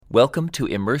Welcome to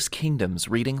Immerse Kingdom's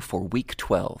reading for Week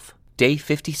 12, Day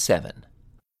 57.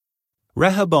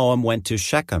 Rehoboam went to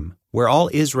Shechem, where all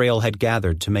Israel had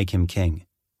gathered to make him king.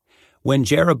 When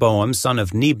Jeroboam son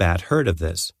of Nebat heard of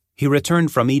this, he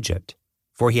returned from Egypt,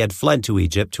 for he had fled to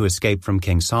Egypt to escape from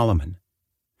King Solomon.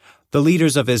 The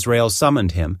leaders of Israel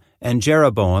summoned him, and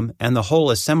Jeroboam and the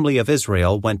whole assembly of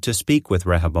Israel went to speak with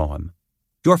Rehoboam.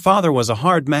 "Your father was a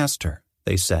hard master,"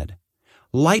 they said.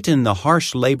 "Lighten the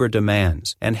harsh labor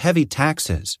demands and heavy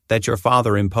taxes that your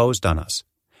father imposed on us.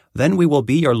 Then we will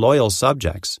be your loyal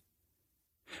subjects."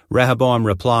 Rehoboam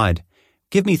replied,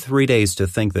 "Give me 3 days to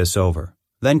think this over,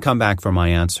 then come back for my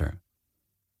answer."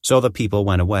 So the people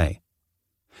went away.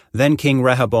 Then King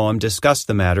Rehoboam discussed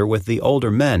the matter with the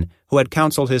older men who had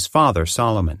counseled his father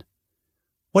Solomon.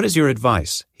 "What is your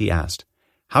advice?" he asked.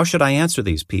 "How should I answer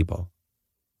these people?"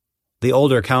 The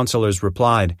older counselors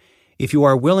replied, "If you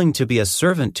are willing to be a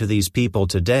servant to these people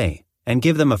today and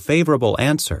give them a favorable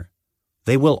answer,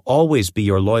 they will always be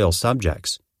your loyal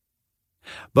subjects."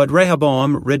 But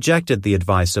Rehoboam rejected the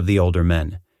advice of the older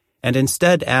men, and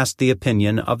instead asked the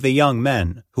opinion of the young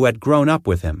men who had grown up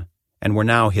with him and were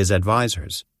now his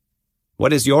advisers.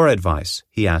 "What is your advice?"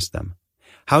 he asked them.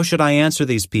 "How should I answer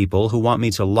these people who want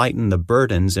me to lighten the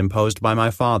burdens imposed by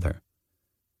my father?"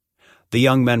 The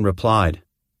young men replied,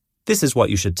 "This is what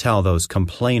you should tell those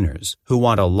complainers who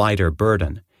want a lighter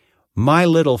burden. My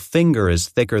little finger is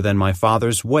thicker than my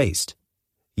father's waist.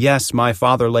 Yes, my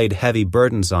father laid heavy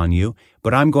burdens on you,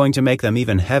 but I'm going to make them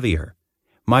even heavier.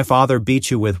 My father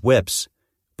beat you with whips,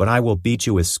 but I will beat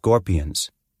you with scorpions."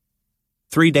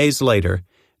 3 days later,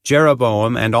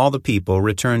 Jeroboam and all the people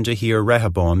returned to hear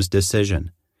Rehoboam's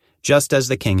decision, just as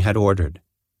the king had ordered.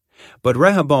 But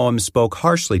Rehoboam spoke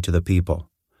harshly to the people,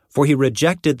 for he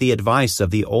rejected the advice of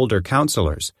the older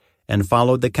counselors and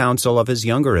followed the counsel of his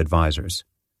younger advisers.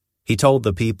 He told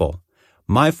the people,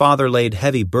 "My father laid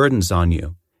heavy burdens on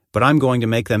you, but I'm going to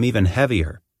make them even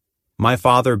heavier. My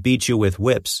father beat you with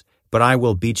whips, but I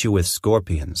will beat you with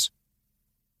scorpions."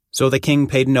 So the king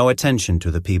paid no attention to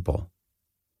the people.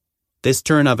 This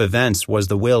turn of events was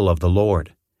the will of the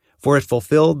Lord, for it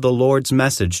fulfilled the Lord's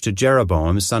message to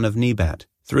Jeroboam son of Nebat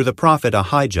through the prophet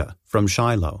Ahijah from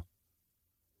Shiloh.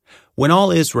 When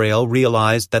all Israel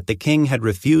realized that the king had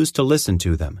refused to listen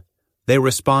to them, they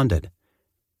responded,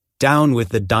 "Down with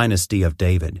the dynasty of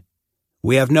David.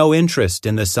 We have no interest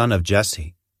in the son of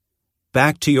Jesse.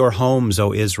 Back to your homes,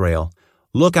 O Israel.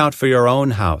 Look out for your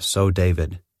own house, O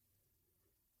David."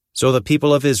 So the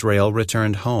people of Israel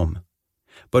returned home.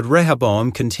 But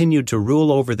Rehoboam continued to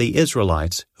rule over the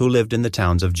Israelites who lived in the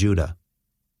towns of Judah.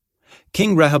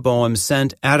 King Rehoboam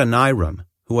sent Adoniram,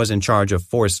 who was in charge of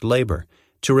forced labor,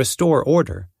 to restore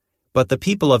order, but the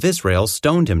people of Israel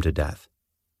stoned him to death.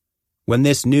 When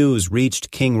this news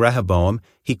reached King Rehoboam,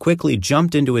 he quickly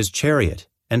jumped into his chariot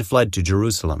and fled to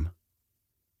Jerusalem.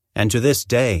 And to this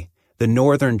day, the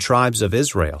northern tribes of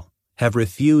Israel have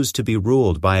refused to be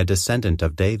ruled by a descendant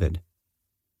of David.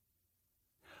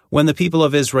 When the people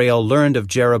of Israel learned of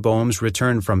Jeroboam's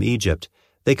return from Egypt,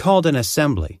 they called an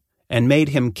assembly and made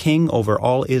him king over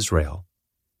all Israel.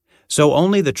 So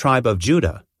only the tribe of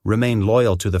Judah remained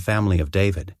loyal to the family of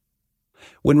David.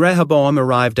 When Rehoboam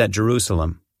arrived at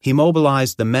Jerusalem, he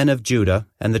mobilized the men of Judah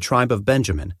and the tribe of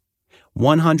Benjamin,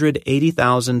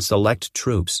 180,000 select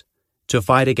troops, to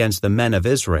fight against the men of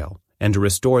Israel and to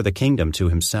restore the kingdom to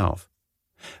himself.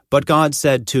 But God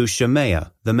said to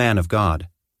Shemaiah, the man of God,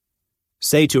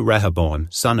 "Say to Rehoboam,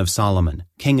 son of Solomon,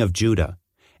 king of Judah,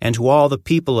 and to all the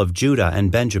people of Judah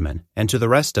and Benjamin, and to the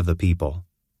rest of the people,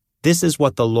 this is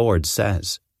what the Lord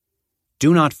says.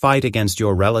 Do not fight against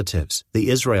your relatives, the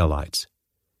Israelites.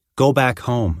 Go back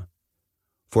home,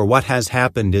 for what has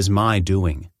happened is my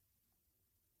doing."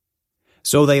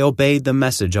 So they obeyed the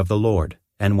message of the Lord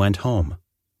and went home,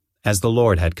 as the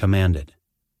Lord had commanded.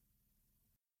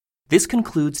 This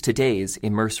concludes today's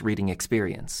Immerse reading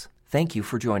experience. Thank you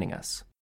for joining us.